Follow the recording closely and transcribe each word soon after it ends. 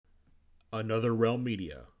Another Realm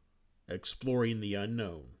Media, exploring the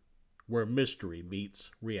unknown, where mystery meets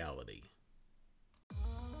reality.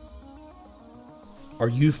 Are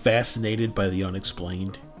you fascinated by the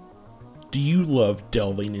unexplained? Do you love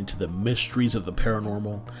delving into the mysteries of the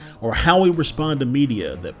paranormal, or how we respond to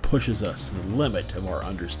media that pushes us to the limit of our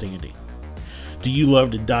understanding? Do you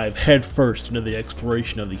love to dive headfirst into the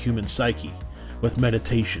exploration of the human psyche with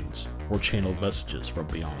meditations or channeled messages from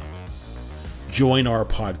beyond? Join our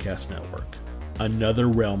podcast network, Another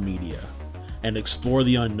Realm Media, and explore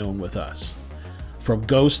the unknown with us. From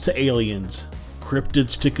ghosts to aliens,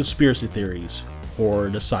 cryptids to conspiracy theories, horror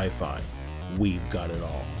to sci-fi, we've got it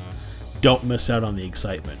all. Don't miss out on the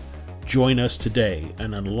excitement. Join us today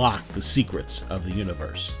and unlock the secrets of the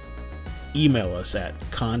universe. Email us at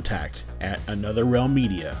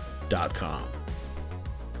contact@anotherrealmmedia.com.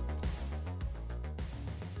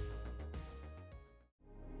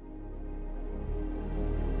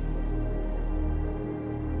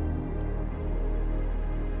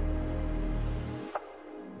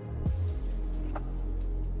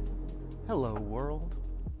 Hello, world,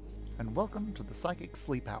 and welcome to the Psychic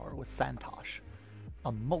Sleep Hour with Santosh,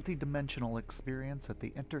 a multi-dimensional experience at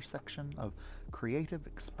the intersection of creative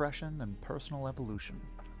expression and personal evolution,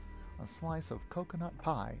 a slice of coconut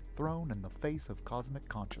pie thrown in the face of cosmic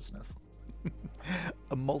consciousness.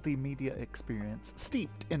 A multimedia experience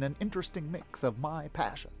steeped in an interesting mix of my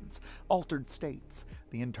passions, altered states,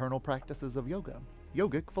 the internal practices of yoga,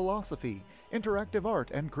 yogic philosophy, interactive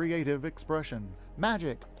art and creative expression,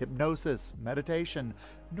 magic, hypnosis, meditation,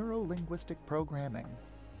 neurolinguistic programming.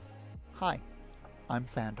 Hi, I'm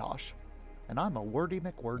Santosh, and I'm a wordy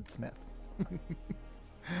McWordsmith.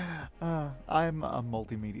 I'm a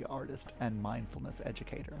multimedia artist and mindfulness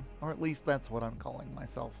educator, or at least that's what I'm calling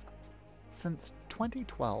myself. Since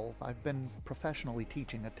 2012, I've been professionally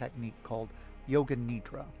teaching a technique called Yoga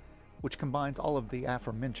Nidra, which combines all of the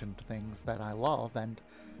aforementioned things that I love, and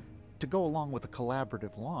to go along with the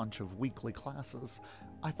collaborative launch of weekly classes,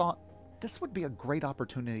 I thought this would be a great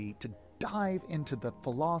opportunity to dive into the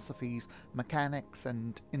philosophies, mechanics,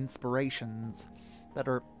 and inspirations that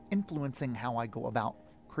are influencing how I go about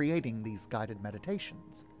creating these guided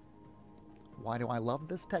meditations. Why do I love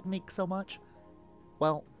this technique so much?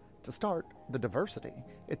 Well, to start, the diversity.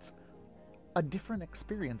 It's a different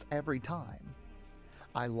experience every time.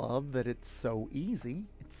 I love that it's so easy.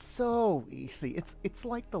 It's so easy. It's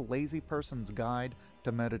like the lazy person's guide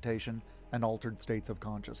to meditation and altered states of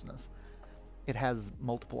consciousness. It has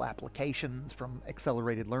multiple applications from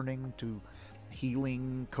accelerated learning to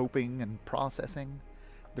healing, coping, and processing.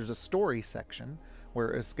 There's a story section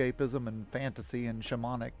where escapism and fantasy and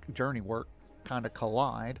shamanic journey work kind of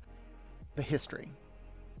collide. The history.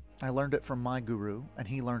 I learned it from my guru, and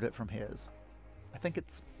he learned it from his. I think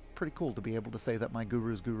it's pretty cool to be able to say that my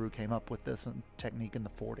guru's guru came up with this technique in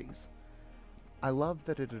the 40s. I love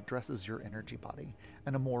that it addresses your energy body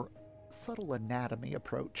and a more subtle anatomy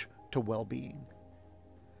approach to well-being.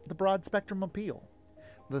 The broad spectrum appeal.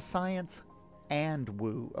 The science and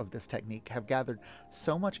woo of this technique have gathered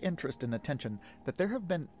so much interest and attention that there have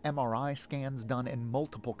been MRI scans done in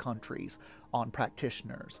multiple countries on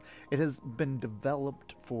practitioners. It has been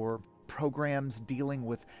developed for programs dealing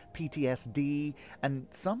with PTSD, and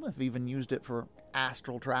some have even used it for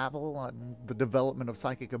astral travel and the development of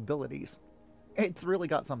psychic abilities. It's really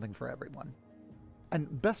got something for everyone.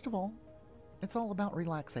 And best of all, it's all about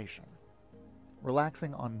relaxation.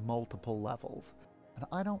 Relaxing on multiple levels. And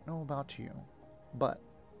I don't know about you, but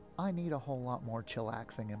I need a whole lot more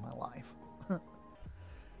chillaxing in my life.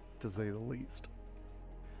 To say the least.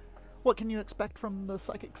 What can you expect from the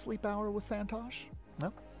Psychic Sleep Hour with Santosh?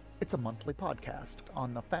 Well, it's a monthly podcast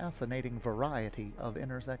on the fascinating variety of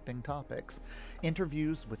intersecting topics,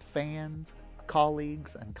 interviews with fans,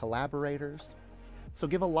 colleagues, and collaborators. So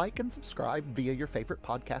give a like and subscribe via your favorite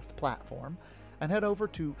podcast platform, and head over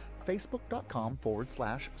to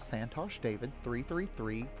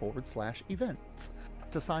facebook.com/SantosDavid333/events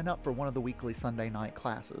to sign up for one of the weekly Sunday night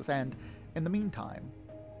classes. And in the meantime,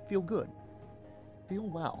 feel good, feel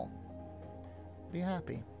well, be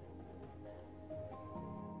happy.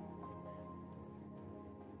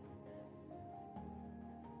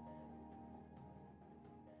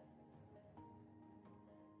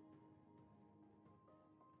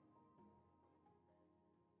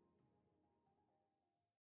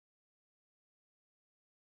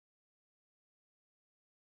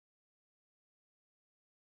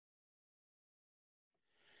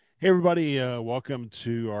 Hey, everybody, welcome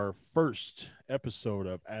to our first episode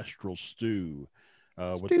of Astral Stew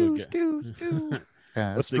with the Stew, stew, stew. with the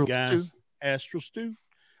Astral stew. guys Astral Stew.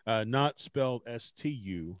 Not spelled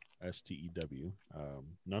Stustew.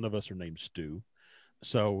 None of us are named Stu.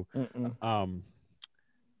 So, Mm-mm.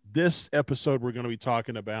 this episode we're going to be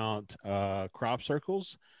talking about crop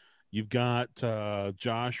circles. You've got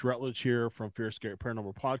Josh Rutledge here from Fear Scare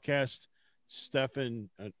Paranormal Podcast. Stefan,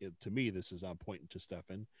 to me, this is I'm pointing to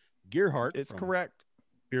Stefan Gearhart. It's from correct.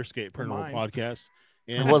 Fear Skate On Paranormal mine. Podcast.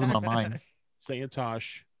 It And wasn't on mine.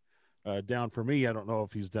 Santosh down for me. I don't know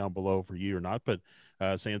if he's down below for you or not, but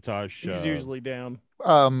Santosh. He's usually down.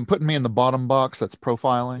 Putting me in the bottom box, that's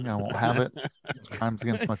profiling. I won't have it. It's crimes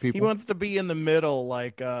against my He people. wants to be in the middle,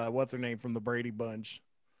 like what's her name from the Brady Bunch?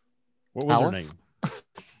 What was Alice? her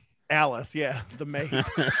Alice, yeah, the maid. name?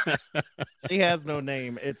 She has no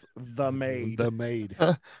name. It's the maid. The maid.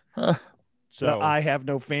 The So I have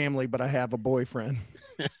no family, but I have a boyfriend.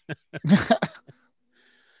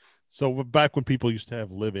 so back when people used to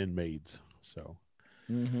have live-in maids. So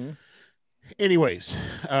Mm-hmm. anyways,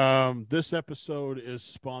 this episode is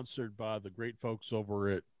sponsored by the great folks over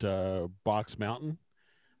at Box Mountain.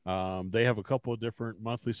 They have a couple of different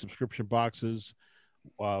monthly subscription boxes.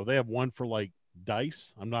 They have one for like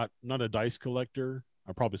dice. I'm not a dice collector.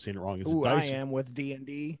 I'm probably saying it wrong. Is it Ooh, I dice? am with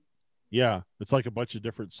D&D. Yeah, it's like a bunch of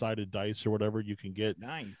different sided dice or whatever you can get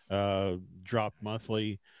Nice. dropped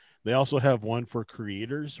monthly. They also have one for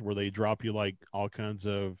creators where they drop you like all kinds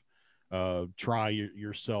of try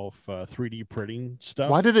yourself 3D printing stuff.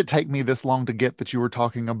 Why did it take me this long to get that you were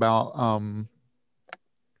talking about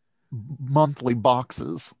monthly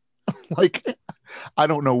boxes? Like, I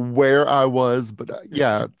don't know where I was, but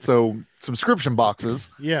yeah. So subscription boxes.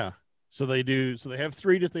 Yeah. So they do. So they have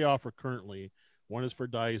three that they offer currently. One is for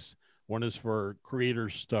dice. One is for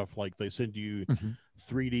creators stuff. Like they send you Mhm.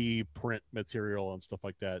 3D print material and stuff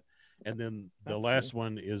like that. And then the That's last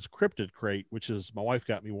one is Cryptid Crate, which is my wife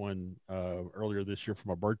got me one earlier this year for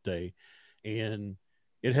my birthday, and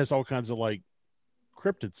it has all kinds of like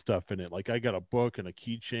cryptid stuff in it. Like I got a book and a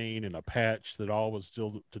keychain and a patch that all was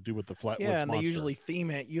still to do with the Flatwoods Yeah, and monster. they usually theme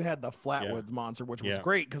it. You had the Flatwoods monster, which was Yeah.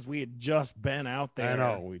 great because we had just been out there. I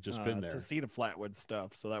know, we just been there. to see the Flatwoods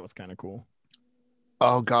stuff, so that was kind of cool.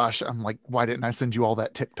 Oh gosh, I'm like, why didn't I send you all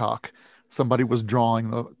that TikTok? Somebody was drawing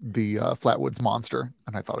the Flatwoods monster,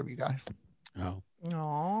 and I thought of you guys. Oh, Oh, You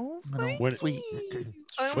know, thank When- sweet. you. When-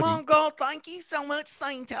 Oh, God, thank you so much,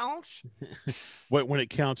 Saint Tosh. when it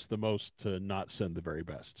counts the most to not send the very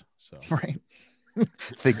best. So Right.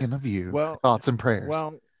 Thinking of you. Well, Thoughts and prayers.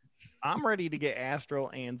 well, I'm ready to get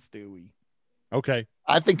Astral and Stewie. okay.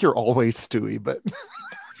 I think you're always Stewie, but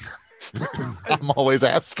I'm always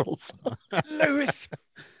Astrals. Lewis,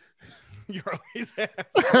 you're always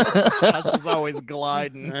Astral. Josh is always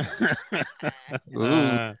gliding.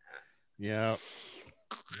 Yeah. Yep.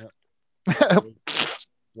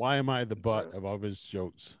 Why am I the butt of all of his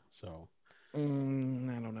jokes? So I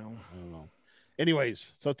don't know. I don't know.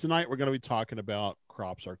 Anyways, so tonight we're going to be talking about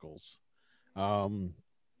crop circles. And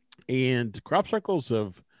crop circles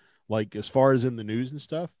have, like, as far as in the news and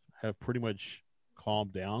stuff, have pretty much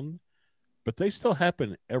calmed down, but they still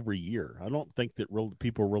happen every year. I don't think that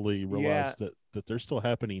people really realize that they're still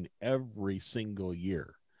happening every single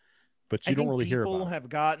year, but you don't really hear about People it. have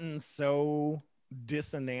gotten so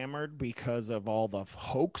disenamored because of all the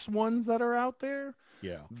hoax ones that are out there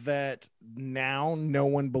Yeah. that now no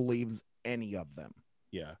one believes any of them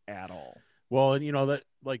Yeah. at all. Well, and you know that,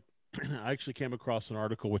 like, I actually came across an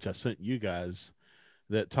article which I sent you guys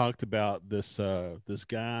that talked about this this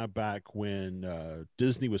guy back when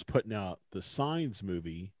Disney was putting out the Signs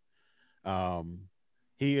movie.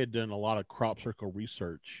 He had done a lot of crop circle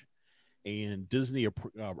research, and Disney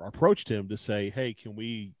approached him to say, "Hey, can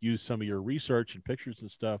we use some of your research and pictures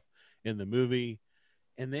and stuff in the movie?"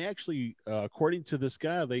 And they actually, according to this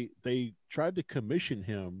guy, they tried to commission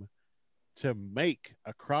him to make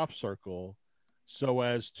a crop circle so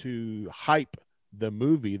as to hype the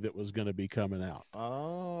movie that was going to be coming out.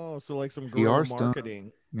 Oh, so like some PR guerrilla stuff.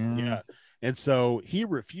 marketing. Yeah. And so he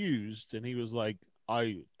refused, and he was like,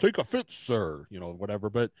 "I take offense, sir," whatever.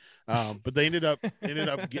 But they ended up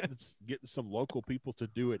getting some local people to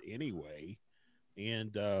do it anyway.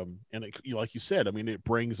 And like you said, I mean, it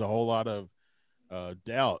brings a whole lot of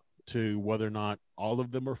doubt to whether or not all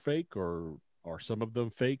of them are fake or some of them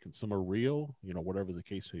fake and some are real, whatever the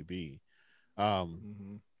case may be.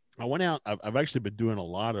 Mhm. I went out. I've actually been doing a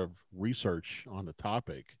lot of research on the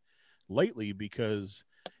topic lately because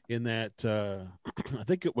in that, I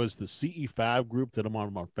think it was the CE5 group that I'm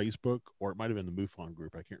on Facebook, or it might have been the MUFON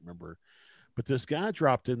group. I can't remember. But this guy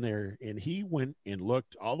dropped in there and he went and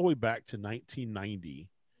looked all the way back to 1990.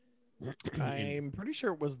 I'm pretty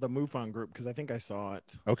sure it was the MUFON group because I think I saw it.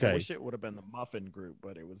 Okay. I wish it would have been the Muffin group,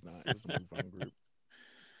 but it was not. It was the MUFON group.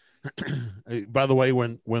 By the way,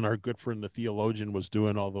 when our good friend the theologian was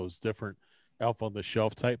doing all those different Elf on the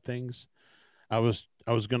Shelf type things, I was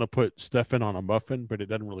gonna put Stefan on a muffin, but it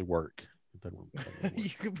doesn't really work. It doesn't really You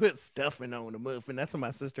work. could put stuffing on a muffin. That's what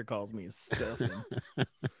my sister calls me, is stuffing.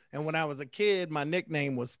 And when I was a kid, my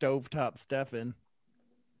nickname was Stovetop Stefan.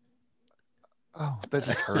 Oh, that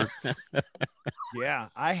just hurts. Yeah,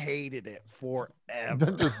 I hated it forever.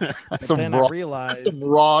 That just But some then I raw, realized, some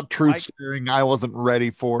raw truth Like- sharing I wasn't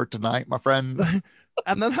ready for tonight, my friend.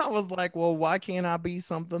 and then I was like, well, why can't I be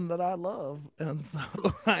something that I love? And so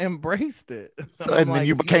I embraced it. So, I'm and then like,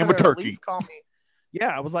 you became a better at turkey. least call me.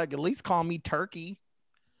 Yeah, I was like, at least call me Turkey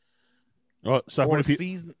Well, so how or many people?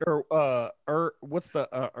 season or what's the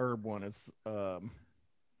herb one? It's The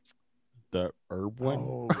herb one?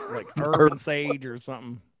 oh, like herb and sage or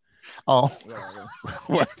something. Oh, Whatever.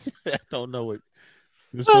 What? I don't know what.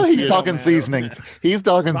 This oh, supposed to he's be talking matter. seasonings. He's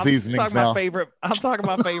talking I'm seasonings talking now. my favorite. I'm talking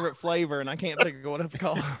my favorite flavor, and I can't think of what it's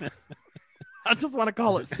called. I just want to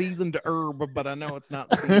call it seasoned herb, but I know it's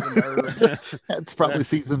not seasoned herb It's probably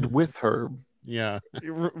seasoned with herb. Yeah.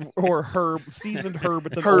 or herb. Seasoned herb.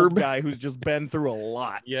 It's an Herb. old guy who's just been through a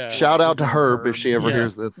lot. Yeah. Shout out to His name's Herb if she ever Yeah.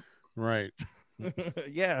 hears this. Right.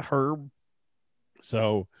 Yeah, herb.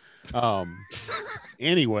 So,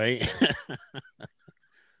 anyway,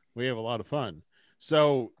 we have a lot of fun.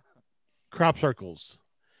 So, crop circles.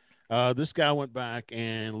 This guy went back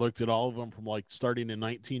and looked at all of them from like starting in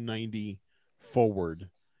 1990 forward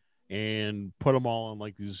and put them all on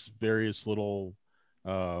like these various little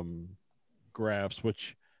graphs,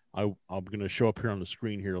 which I'm going to show up here on the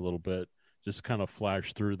screen here a little bit, just kind of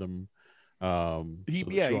flash through them. He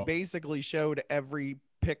basically showed every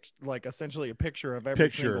like essentially a picture of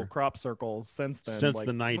every single crop circle since then. Since like,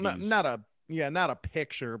 the 90s. Not a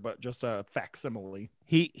picture, but just a facsimile.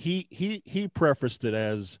 He prefaced it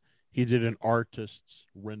as he did an artist's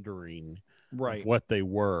rendering Right. of what they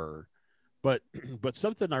were. But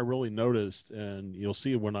something I really noticed, and you'll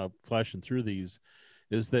see when I'm flashing through these,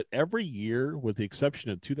 is that every year, with the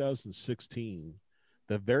exception of 2016,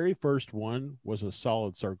 the very first one was a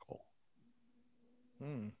solid circle.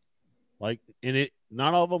 Like, and it,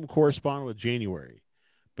 not all of them correspond with January,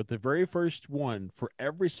 but the very first one for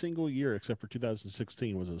every single year except for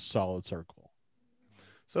 2016 was a solid circle.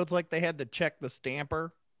 So it's like they had to check the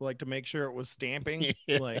stamper, like to make sure it was stamping.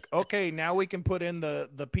 Yeah. Like, okay, now we can put in the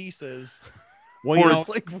pieces. Well, you Or know, it's,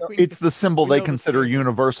 Like, it's the symbol we they know the consider standard.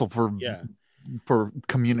 universal for yeah.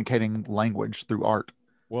 communicating language through art.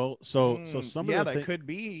 Well, so some yeah, of the that could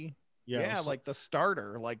be. Yeah, so- like the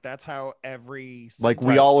starter. Like that's how every Like we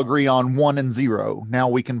syntax all agree starts. on 1 and 0. Now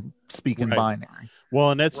we can speak in Right. binary.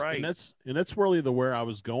 well, and that's Right. and that's really the where I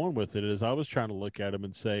was going with it, is I was trying to look at them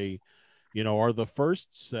and say, you know, are the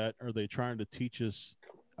first set, are they trying to teach us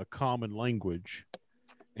a common language,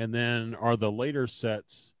 and then are the later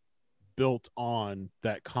sets built on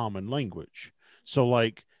that common language? So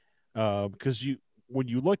like, because when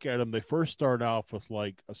you look at them, they first start off with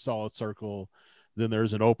like a solid circle, then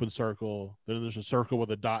there's an open circle, then there's a circle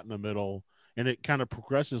with a dot in the middle, and it kind of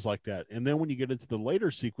progresses like that. And then when you get into the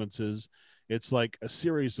later sequences, it's like a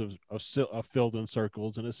series of filled in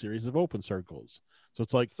circles and a series of open circles. So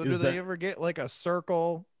it's like, So do they ever get like a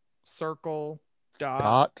circle,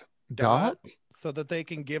 dot, Dot. so that they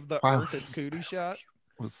can give the Wow. Earth its cootie shot?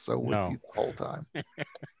 Was so with No. you the whole time.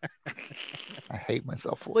 I hate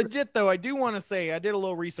myself for it. Legit though, I do want to say I did a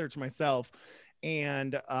little research myself,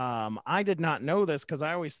 and I did not know this because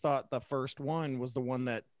I always thought the first one was the one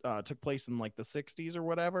that took place in like the 60s or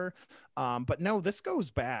whatever. But no, this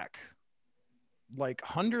goes back like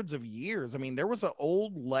hundreds of years. I mean, there was an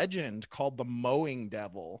old legend called the Mowing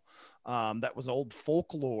Devil. That was old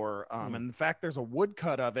folklore. And in fact, there's a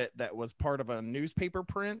woodcut of it that was part of a newspaper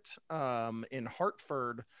print in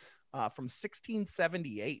Hartford from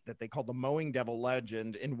 1678 that they called the Mowing Devil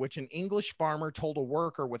legend, in which an English farmer told a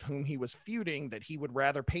worker with whom he was feuding that he would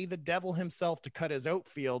rather pay the devil himself to cut his oat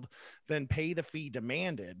field than pay the fee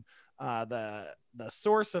demanded. The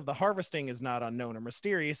source of the harvesting is not unknown or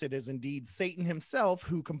mysterious. It is indeed Satan himself,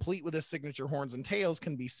 who, complete with his signature horns and tails,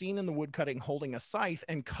 can be seen in the woodcutting holding a scythe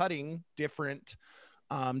and cutting different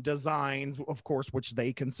designs, of course, which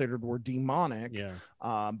they considered were demonic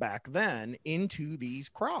back then, into these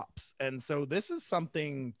crops. And so this is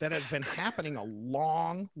something that has been happening a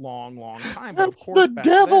long time. But That's of course, the back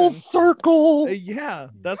devil's then, circle. yeah,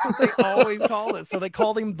 that's what they always called it. So they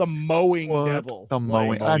called him the Mowing What? Devil. The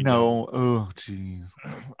mowing. Like, I know. Oh, jeez.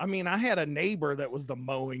 I mean, I had a neighbor that was the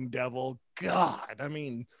Mowing Devil. God, I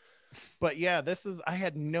mean, but yeah, this is, I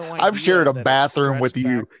had no idea. I've shared a that it bathroom with stretched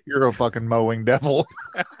you. You're a fucking mowing devil.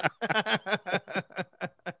 back.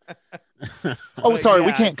 Oh, But sorry, we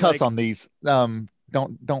yeah, can't it's cuss like on these. Don't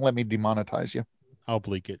let me demonetize you. I'll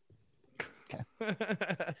bleak it.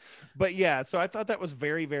 but yeah, so I thought that was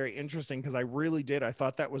very, very interesting because I really did. I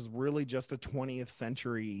thought that was really just a 20th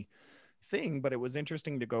century thing, but it was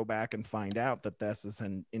interesting to go back and find out that this has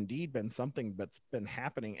indeed been something that's been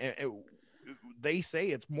happening. They say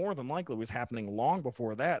it's more than likely was happening long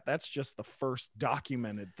before that. That's just the first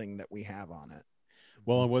documented thing that we have on it.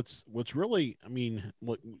 Well, and what's really, I mean,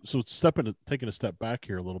 so taking a step back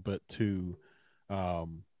here a little bit to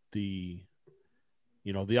the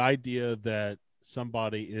the idea that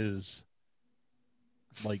somebody is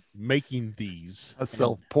like making these A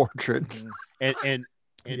self-portrait. Mhm. and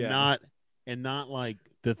Yeah. not like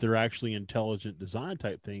that they're actually intelligent design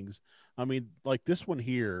type things. I mean, like this one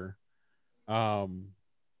here, um,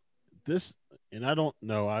 this, and I don't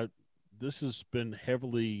know, this has been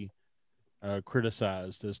heavily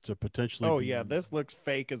criticized as to potentially Oh yeah, being, this looks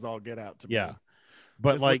fake as all get out to yeah, me.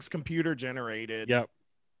 but This like, looks computer generated. yeah,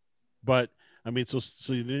 but I mean, so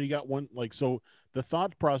then you got one like so. The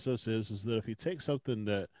thought process is that if you take something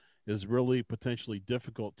that is really potentially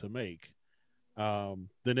difficult to make,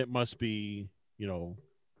 then it must be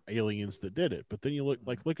aliens that did it. But then you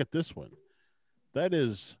look at this one, that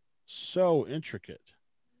is so intricate,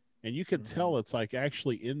 and you can Mhm. tell it's like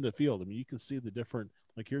actually in the field. I mean, you can see the different,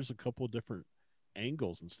 like here's a couple of different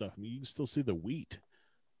angles and stuff. I mean, you can still see the wheat.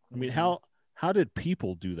 I mean, Mhm. how did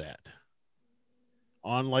people do that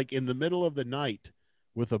on like in the middle of the night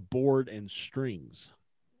with a board and strings?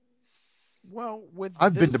 Well, with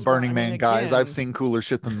I've been to this one, I Burning mean, Man, guys. I've again, seen cooler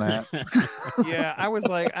shit than that. yeah, I was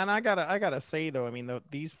like, and I gotta say though, I mean,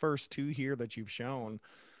 these first two here that you've shown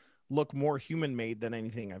look more human made than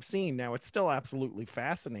anything I've seen. Now, it's still absolutely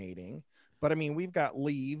fascinating, but I mean, we've got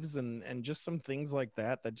leaves and just some things like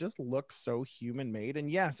that that just look so human made. And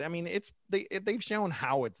yes, I mean, they've shown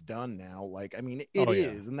how it's done now. Like, I mean, it Oh yeah,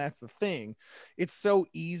 is, and that's the thing. It's so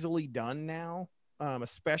easily done now.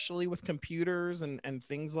 Especially with computers and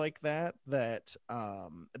things like that, that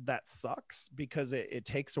sucks because it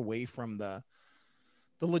takes away from the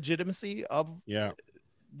legitimacy of yeah.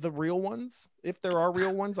 the real ones, if there are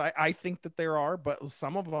real ones. I think that there are, but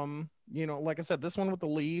some of them, like I said, this one with the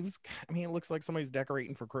leaves, I mean, it looks like somebody's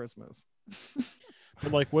decorating for Christmas.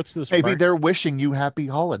 But like, what's this Maybe right? they're wishing you happy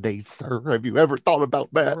holidays, sir. Have you ever thought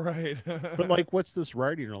about that? Right. But like, what's this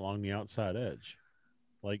writing along the outside edge?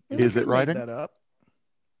 Like, They Is could it have made writing? that up.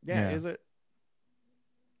 Yeah, Yeah. is it?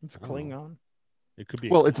 It's I don't know. Klingon. It could be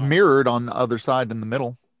a Well, it's clock. mirrored on the other side in the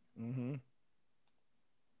middle. Mm-hmm.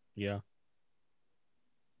 Yeah,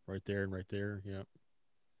 right there and right there. Yeah.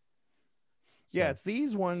 Yeah, So it's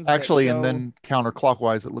these ones that Actually, and show. then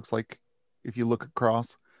counterclockwise, it looks like if you look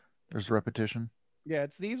across, there's repetition. Yeah,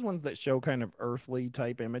 it's these ones that show kind of earthly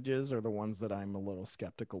type images are the ones that I'm a little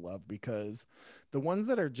skeptical of, because the ones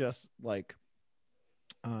that are just like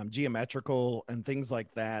geometrical and things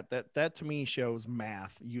like that to me shows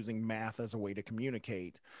math, using math as a way to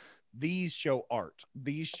communicate. These show art.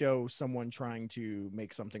 These show someone trying to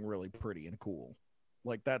make something really pretty and cool.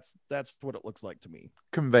 Like that's what it looks like to me.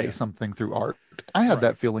 Convey yeah, something through art. I had Right.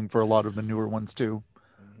 that feeling for a lot of the newer ones too.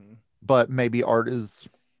 Mm-hmm. But maybe art is,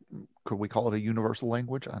 could we call it a universal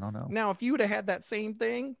language? I don't know. Now, if you would have had that same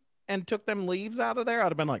thing and took them leaves out of there, I'd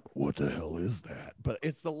have been like, "What the hell is that?" But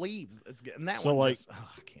it's the leaves. And that so one like, just,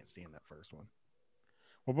 I can't stand that first one.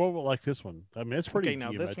 what about like this one? I mean, it's pretty Okay,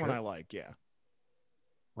 now this one geometric, I like, yeah,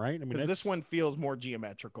 right? I mean, because this it's one feels more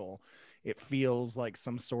geometrical. It feels like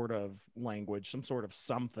some sort of language, some sort of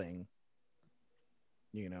something,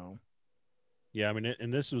 you know. yeah. I mean,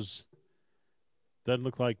 and this was doesn't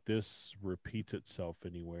look like this repeats itself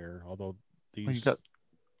anywhere. Although Well, you these, got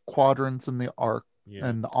quadrants in the arc yeah,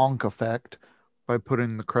 and the Ankh effect by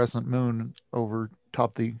putting the crescent moon over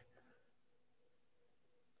top the,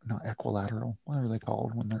 not equilateral. What are they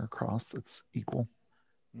called when they're across? It's equal.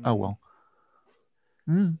 Oh Mm-hmm. well.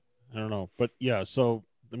 Mm. I don't know, but yeah. So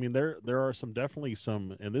I mean, there are some definitely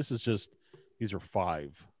some, and this is just these are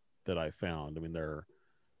five that I found. I mean, there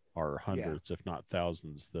are Yeah. hundreds, if not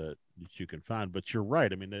thousands, that you can find. But you're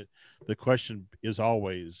right. I mean, the question is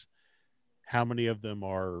always how many of them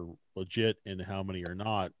are legit and how many are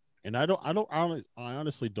not. And I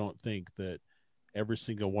honestly don't think that every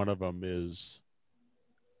single one of them is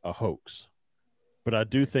a hoax. But I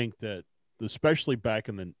do think that, especially back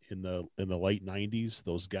in the late '90s,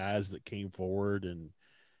 those guys that came forward and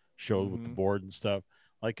showed with the Mm-hmm. board and stuff,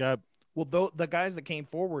 like I Well, though the guys that came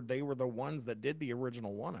forward, they were the ones that did the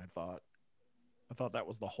original one. I thought that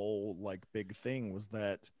was the whole like big thing, was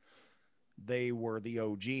that they were the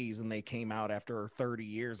OGs and they came out after 30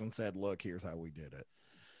 years and said, "Look, here's how we did it."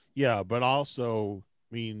 yeah, but also,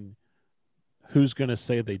 I mean, who's going to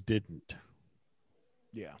say they didn't?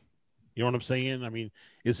 Yeah. You know what I'm saying? I mean,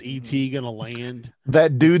 is ET going to land?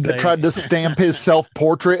 That dude that Say- tried to stamp his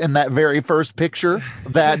self-portrait in that very first picture,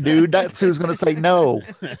 that dude, that's who's going to say, no,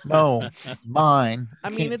 it's mine. I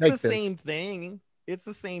mean, Can't it's the take this. same thing. It's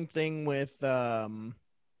the same thing with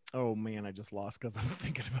oh man, I just lost because I'm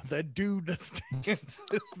thinking about that dude that stamped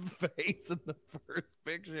his face in the first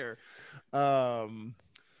picture.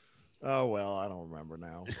 Oh well, I don't remember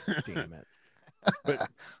now. Damn it.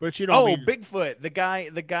 but you know, Oh, I mean, Bigfoot, the guy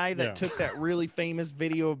that Yeah. took that really famous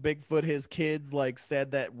video of Bigfoot. His kids like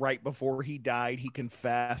said that right before he died, he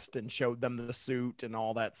confessed and showed them the suit and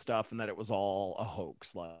all that stuff, and that it was all a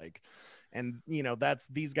hoax. Like, and you know,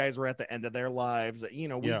 these guys were at the end of their lives. You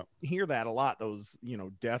know, we Yeah. hear that a lot. Those, you know,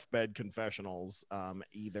 deathbed confessionals,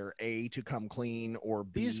 either A, to come clean, or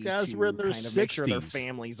B, These guys to were in their kind of make sure their 60s.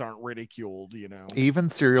 families aren't ridiculed. You know, Even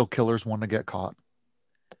serial killers want to get caught.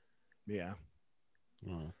 yeah,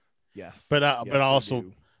 uh, yes, But yes, but they also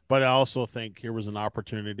do. but I also think here was an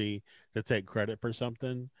opportunity to take credit for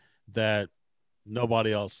something that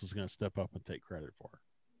nobody else is going to step up and take credit for.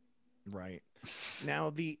 Right. Now,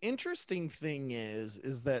 the interesting thing is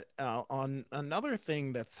that on another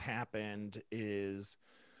thing that's happened is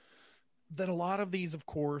that a lot of these, of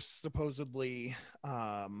course, supposedly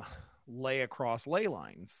lay across ley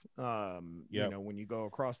lines. You Yep. know, when you go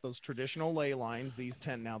across those traditional ley lines, these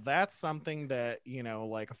tend, now that's something that, you know,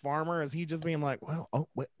 like a farmer, is he just being like, well, oh,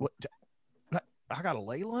 what? I got a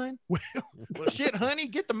ley line? Well, shit, honey,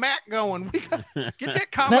 get the Mac going. We got get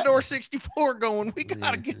that Commodore 64 going. We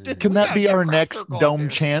gotta get this. Can we that gotta be get our crop next circle out Dome there.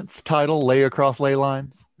 Chance title, Lay Across Ley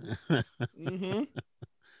Lines?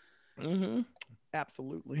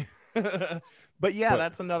 Absolutely. But yeah, But-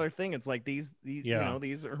 that's another thing. It's like these Yeah. you know,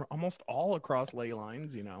 these are almost all across ley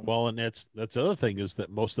lines, you know. Well, and that's the other thing, is that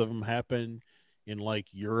most of them happen in like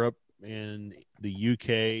Europe and the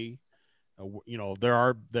UK. You know,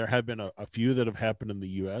 there have been a few that have happened in the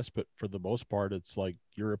US, but for the most part, it's like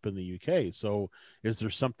Europe and the UK. So, is there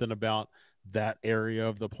something about that area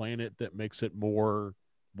of the planet that makes it more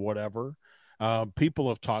whatever? People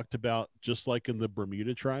have talked about, just like in the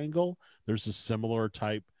Bermuda Triangle, there's a similar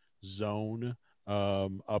type zone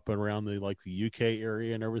up around the UK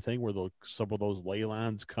area and everything, where some of those ley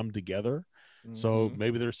lines come together. So Mhm.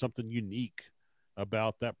 maybe there's something unique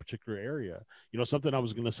about that particular area. You know, something I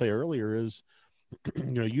was going to say earlier is, you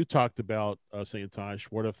know, you talked about saying,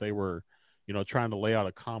 Tosh, what if they were, you know, trying to lay out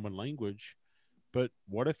a common language, but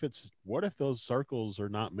what if those circles are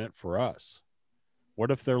not meant for us?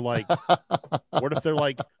 What if they're like,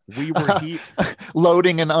 we were here?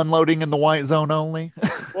 Loading and unloading in the white zone only.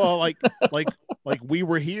 Well, like we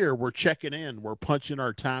were here, we're checking in, we're punching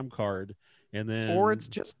our time card, and then, Or it's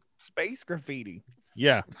just space graffiti.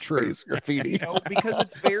 yeah, true. Space graffiti. You know, because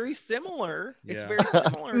it's very similar. It's Yeah. very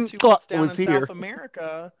similar to Oh, what's it down in was here. South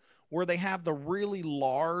America, where they have the really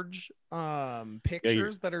large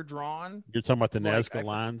pictures that are drawn. You're talking about the Like, Nazca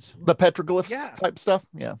lines. The petroglyphs Yeah. type stuff.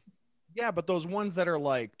 Yeah. Yeah, but those ones that are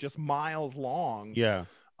like just miles long, Yeah,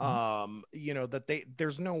 you know, that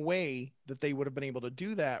there's no way that they would have been able to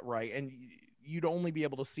do that, right? And you'd only be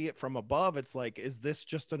able to see it from above. It's like, is this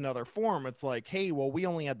just another form? It's like, hey, well, we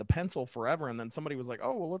only had the pencil forever, and then somebody was like,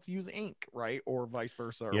 oh, well, let's use ink, right? Or vice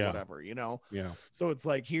versa, or Yeah. whatever, you know. yeah. So it's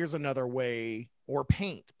like, here's another way. Or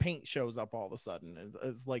paint shows up all of a sudden.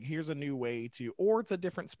 It's like, here's a new way to, or it's a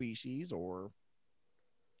different species, or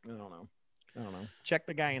I don't know. Check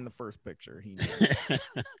the guy in the first picture. He knows.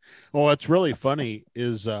 Well, what's really funny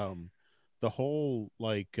is the whole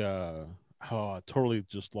oh, I totally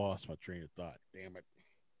just lost my train of thought. Damn it.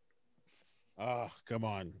 Oh, come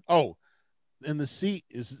on. Oh, and is it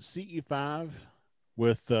CE5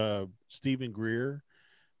 with Stephen Greer,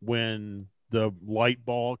 when the light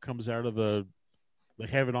ball comes out of they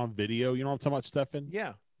have it on video. You know what I'm talking about, Stefan?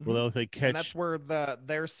 Yeah. Where they catch. And that's where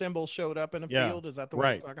their symbol showed up in a Yeah, field. Is that the one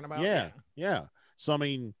right. you're talking about? Yeah. So I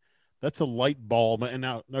mean, that's a light bulb, and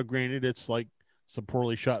now granted, it's like some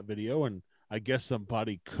poorly shot video, and I guess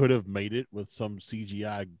somebody could have made it with some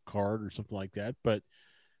CGI card or something like that. But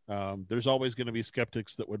there's always going to be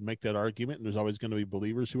skeptics that would make that argument, and there's always going to be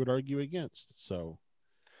believers who would argue against. So,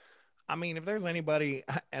 I mean, if there's anybody,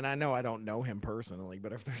 and I know I don't know him personally,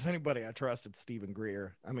 but if there's anybody I trust, it's Stephen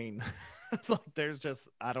Greer. I mean, like, there's just,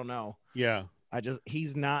 I don't know. yeah, I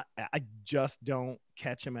just don't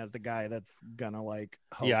catch him as the guy that's gonna like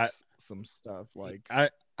hoax Yeah, some stuff. Like,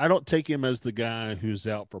 I don't take him as the guy who's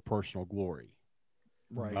out for personal glory.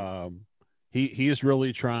 right. He is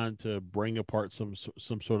really trying to bring upon some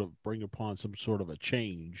sort of a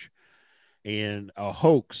change, and a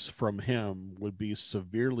hoax from him would be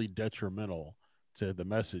severely detrimental to the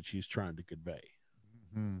message he's trying to convey.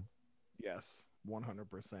 Mhm. Yes,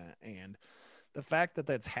 100%. And the fact that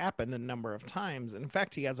that's happened a number of times, in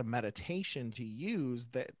fact, he has a meditation to use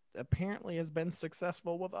that apparently has been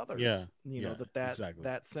successful with others. Yeah, You know, yeah, that exactly.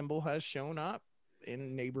 that symbol has shown up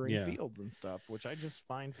in neighboring Yeah. fields and stuff, which I just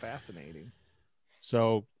find fascinating.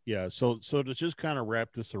 So yeah, so to just kind of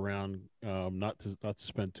wrap this around, not to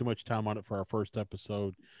spend too much time on it for our first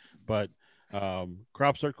episode, but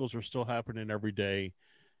crop circles are still happening every day,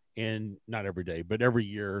 and not every day, but every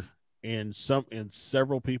year, and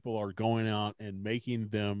several people are going out and making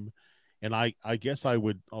them, and I guess I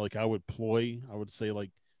would say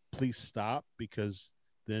like, please stop, because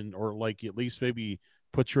then, or like at least maybe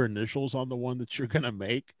put your initials on the one that you're gonna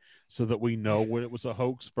make, so that we know when it was a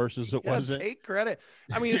hoax versus it Yeah, wasn't. take credit.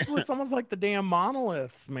 I mean, it's almost like the damn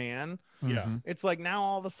monoliths, man. Yeah. Mhm. It's like now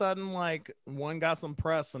all of a sudden, like one got some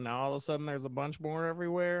press, and now all of a sudden there's a bunch more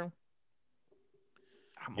everywhere.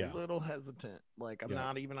 I'm Yeah. a little hesitant. Like I'm Yeah.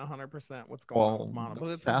 not even 100% what's going on Well, with mono, the but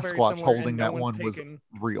it's very Sasquatch similar. holding And no that one's one was taken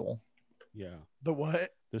real. Yeah. the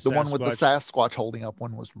what? The one with the Sasquatch holding up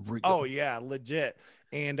one was real. Oh yeah, legit.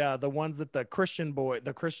 And the ones that the Christian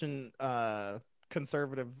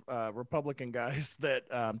conservative Republican guys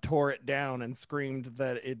that tore it down and screamed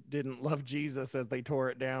that it didn't love Jesus as they tore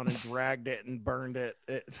it down and dragged it and burned it.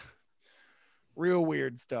 Real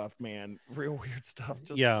weird stuff, man. Real weird stuff.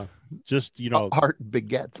 Just Art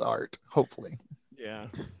begets art, hopefully. Yeah.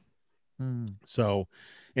 So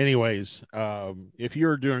anyways, if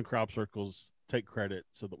you're doing crop circles, take credit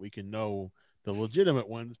so that we can know the legitimate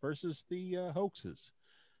ones versus the hoaxes.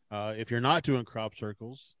 If you're not doing crop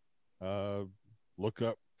circles, look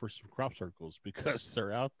up for some crop circles, because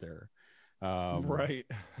they're out there. Right.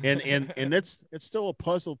 and it's still a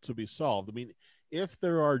puzzle to be solved. I mean, if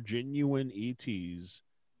there are genuine ETs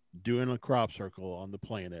doing a crop circle on the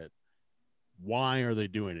planet, why are they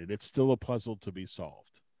doing it? It's still a puzzle to be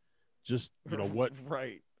solved. Just what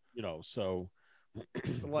right. So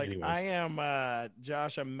like anyways. I am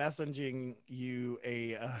Josh, I'm messaging you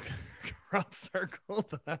a crop circle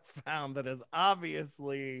that I found that is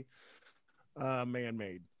obviously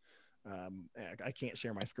man-made. I can't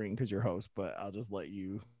share my screen because you're host, but I'll just let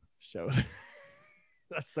you show it.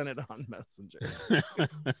 I sent it on Messenger.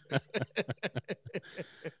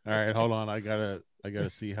 All right, hold on. I gotta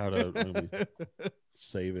see how to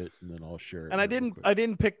save it, and then I'll share it. And I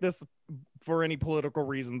didn't pick this for any political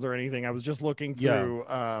reasons or anything. I was just looking through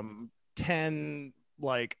 10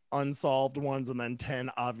 like unsolved ones and then 10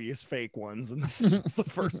 obvious fake ones, and it's the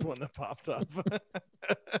first one that popped up.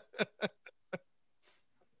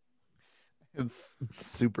 It's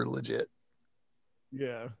super legit.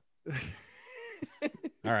 Yeah.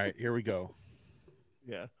 All right, here we go.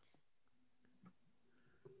 Yeah.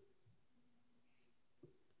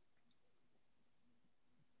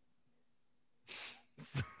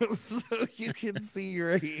 So you can see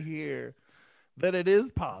right here that it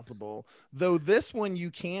is possible. Though this one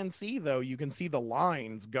you can see, you can see the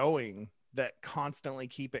lines going that constantly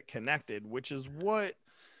keep it connected, which is what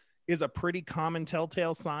is a pretty common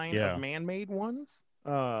telltale sign of man-made ones.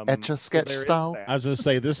 Etch-a-sketch style. I was gonna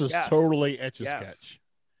say, this is totally etch-a-sketch.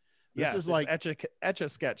 This is like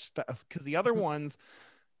etch-a-sketch stuff, because the other ones,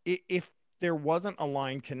 if there wasn't a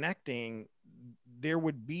line connecting, there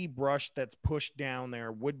would be brush that's pushed down.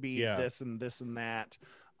 There would be this and this and that.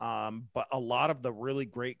 But a lot of the really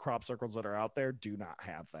great crop circles that are out there do not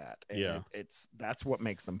have that. And that's what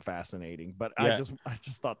makes them fascinating. But I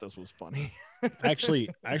just thought this was funny. I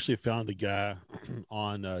actually found a guy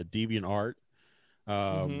on DeviantArt.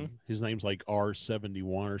 His name's like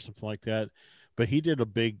R71 or something like that. But he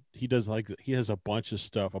has a bunch of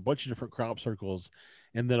stuff, a bunch of different crop circles,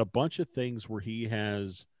 and then a bunch of things where he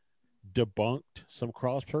has debunked some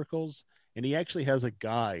crop circles, and he actually has a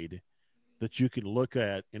guide that you can look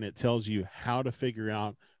at, and it tells you how to figure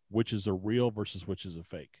out which is a real versus which is a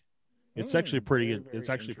fake. It's actually pretty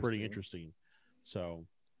interesting. So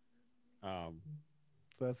so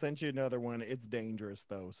I sent you another one. It's dangerous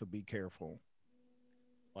though, so be careful.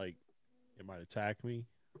 Like, it might attack me.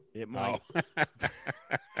 It might.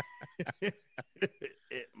 It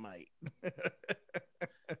might.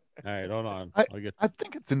 All right, hold on. I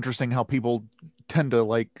think it's interesting how people tend to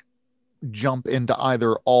like jump into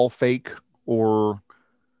either all fake or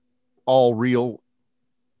all real.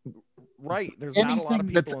 Right. There's not a lot of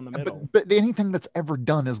people in the middle. But anything that's ever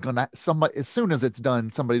done is gonna as soon as it's done,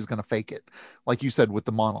 somebody's gonna fake it. Like you said with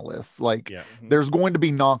the monoliths. Like there's going to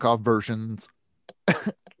be knockoff versions.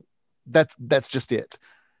 That's just it.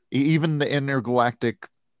 Even the intergalactic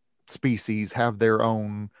species have their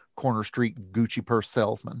own corner street Gucci purse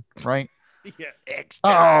salesman, right? Yeah.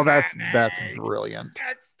 Oh, that's brilliant.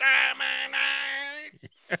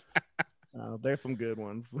 There's some good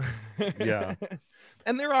ones. Yeah.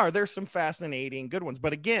 And there's some fascinating good ones.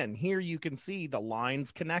 But again, here you can see the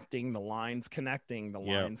lines connecting,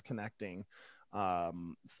 Yep. connecting.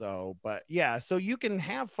 But yeah, so you can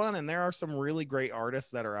have fun, and there are some really great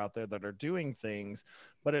artists that are out there that are doing things,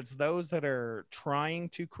 but it's those that are trying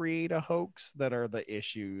to create a hoax that are the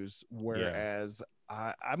issues. Whereas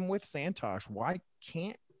I'm with Santosh. Why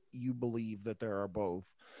can't you believe that there are both?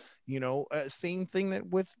 Same thing that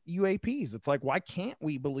with UAPs. It's like, why can't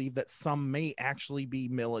we believe that some may actually be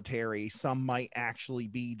military, some might actually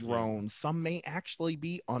be drones, some may actually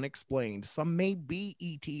be unexplained, some may be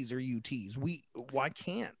ETs or UTs. Why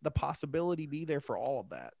can't the possibility be there for all of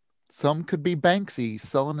that? Some could be Banksy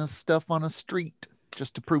selling his stuff on a street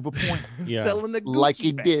just to prove a point. Yeah. Selling the Gucci Like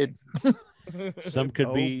he bag. did. Some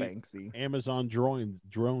could be Banksy. Amazon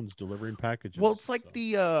drones delivering packages. Well, it's like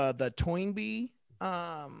So, the Toynbee,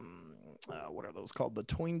 what are those called? The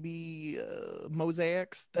Toynbee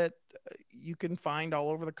mosaics that you can find all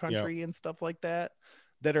over the country and stuff like that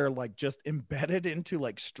are like just embedded into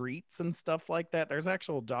like streets and stuff like that. There's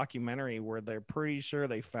actual documentary where they're pretty sure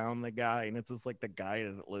they found the guy, and it's just like the guy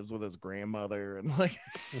that lives with his grandmother, and like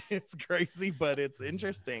it's crazy, but it's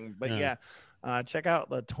interesting. But check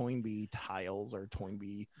out the Toynbee tiles or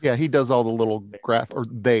Toynbee. Yeah, he does all the little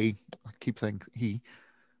I keep saying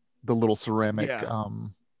the little ceramic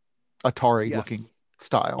Atari looking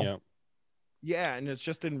style. yeah. Yeah, and it's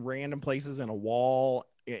just in random places in a wall,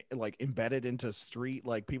 like embedded into street.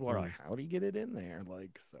 Like people are like, how do you get it in there?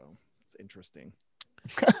 Like, so it's interesting.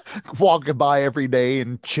 Walking by every day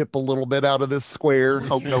and chip a little bit out of this square,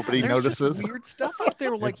 hope nobody There's notices. just weird stuff out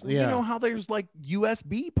there. Like, you know how there's like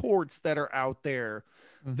USB ports that are out there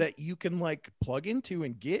that you can like plug into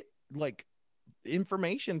and get like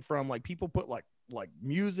information from. Like people put like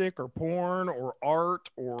music or porn or art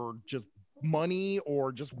or just money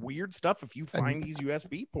or just weird stuff if you find these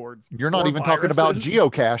USB ports. You're not even talking about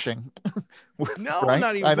geocaching. No, right? I'm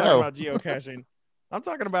not even talking about geocaching. I'm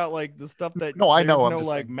talking about like the stuff that I know. No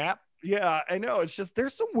like map. Yeah, I know. It's just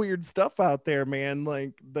there's some weird stuff out there, man.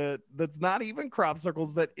 Like that's not even crop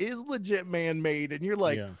circles, that is legit man-made. And you're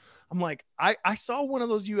like, I'm like, I saw one of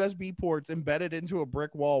those USB ports embedded into a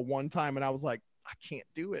brick wall one time, and I was like, I can't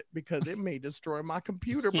do it because it may destroy my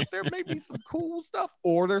computer, but there may be some cool stuff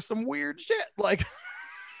or there's some weird shit. Like,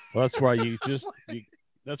 well, that's why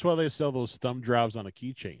that's why they sell those thumb drives on a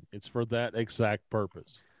keychain. It's for that exact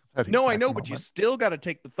purpose. No, I know, but you still got to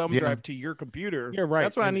take the thumb drive to your computer. Yeah, right.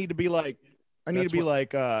 That's why I need to be like,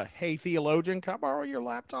 hey, theologian, can I borrow your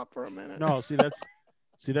laptop for a minute? No,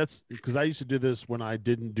 that's because I used to do this when I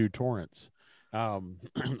didn't do torrents.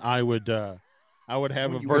 I would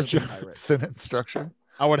have a virtual sentence structure.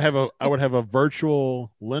 I would have a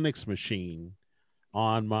virtual Linux machine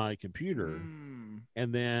on my computer,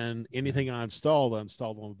 and then anything I installed on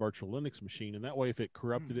the virtual Linux machine, and that way, if it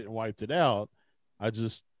corrupted it and wiped it out, I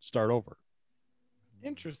just start over.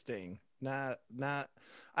 Interesting. Not.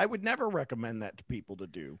 I would never recommend that to people to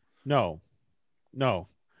do. No.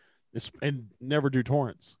 And never do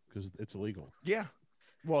torrents because it's illegal. Yeah.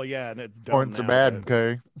 Well, yeah, and it's done. Torrents are bad.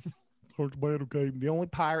 Okay. Torrents bad. Okay. The only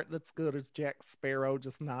pirate that's good is Jack Sparrow,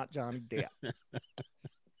 just not Johnny Depp.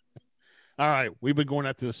 All right, we've been going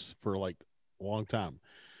at this for like a long time.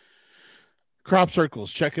 Crop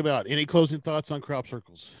circles, check them out. Any closing thoughts on crop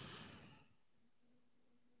circles?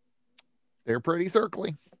 They're pretty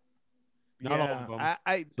circly. Not all of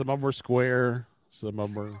them. Some of them are square. Some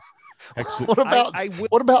of them are.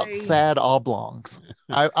 What about sad oblongs?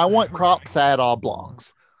 I want crop sad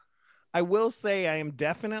oblongs. I will say I am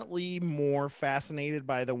definitely more fascinated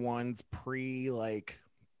by the ones pre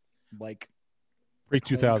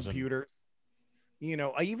 2000 computers.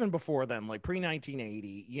 Even before then, like pre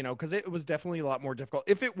 1980, because it was definitely a lot more difficult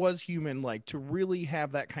if it was human, like to really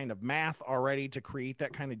have that kind of math already to create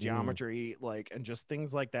that kind of geometry, and just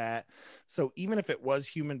things like that. So even if it was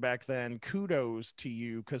human back then, kudos to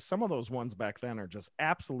you, because some of those ones back then are just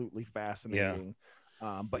absolutely fascinating.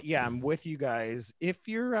 But yeah, I'm with you guys. If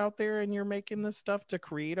you're out there and you're making this stuff to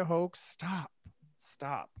create a hoax, stop.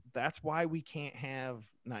 That's why we can't have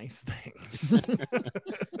nice things.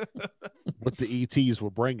 What the ETs will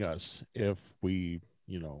bring us if we,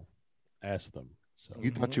 ask them. So you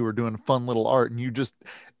thought you were doing fun little art, and you just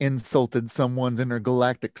insulted someone's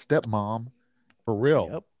intergalactic stepmom. For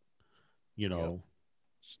real. Yep.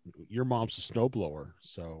 Your mom's a snowblower,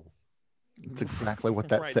 so that's exactly what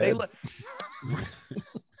that said.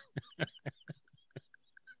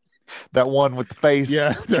 That one with the face.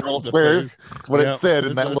 Yeah, that's what it said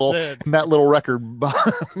in that little record.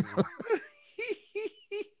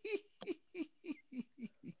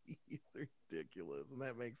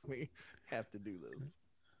 makes me have to do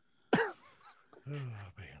this. Oh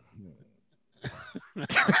man.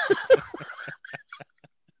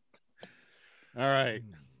 All right.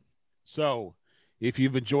 So, if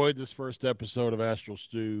you've enjoyed this first episode of Astral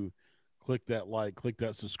Stew, click that like, click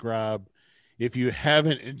that subscribe. If you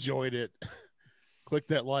haven't enjoyed it, click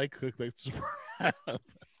that like, click that subscribe.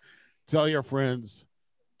 Tell your friends,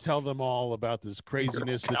 tell them all about this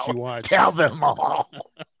craziness that you watch. Tell them all.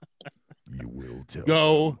 You will tell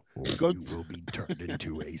Go, them, or go you will be turned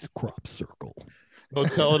into a crop circle. go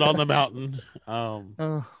tell it on the mountain.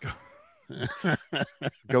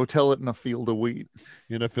 Go tell it in a field of wheat.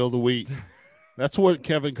 In a field of wheat. That's what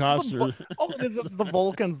Kevin Costner. All it is the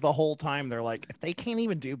Vulcans the whole time. They're like, if they can't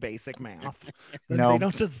even do basic math, then No. they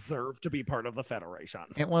don't deserve to be part of the Federation.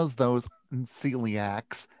 It was those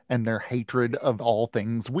celiacs and their hatred of all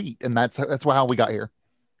things wheat, and that's how we got here.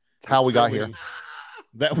 It's how we got here.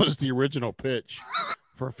 That was the original pitch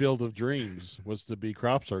for Field of Dreams, was to be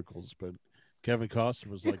crop circles, but Kevin Costner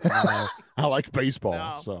was like, no, I like baseball.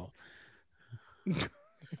 No. So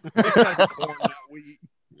Corn, not wheat.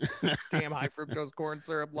 Damn high fructose corn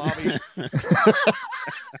syrup lobby.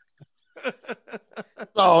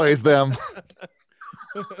 It's always them.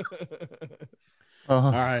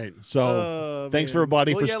 all right. So thanks for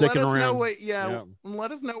everybody for sticking let us Know around. what,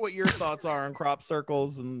 let us know what your thoughts are on crop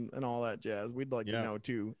circles and all that jazz. We'd like to know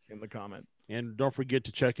too in the comments. And don't forget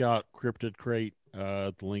to check out Cryptid Crate,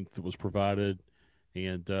 the link that was provided.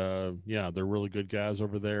 And they're really good guys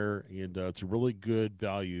over there, and it's a really good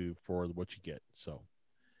value for what you get. So,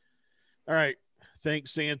 all right,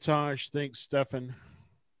 thanks Santosh, thanks Stefan.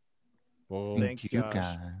 Well, Thanks, Thank you Josh.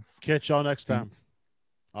 guys. catch y'all next time.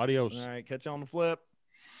 Adios. All right, catch you on the flip.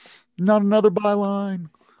 Not another byline.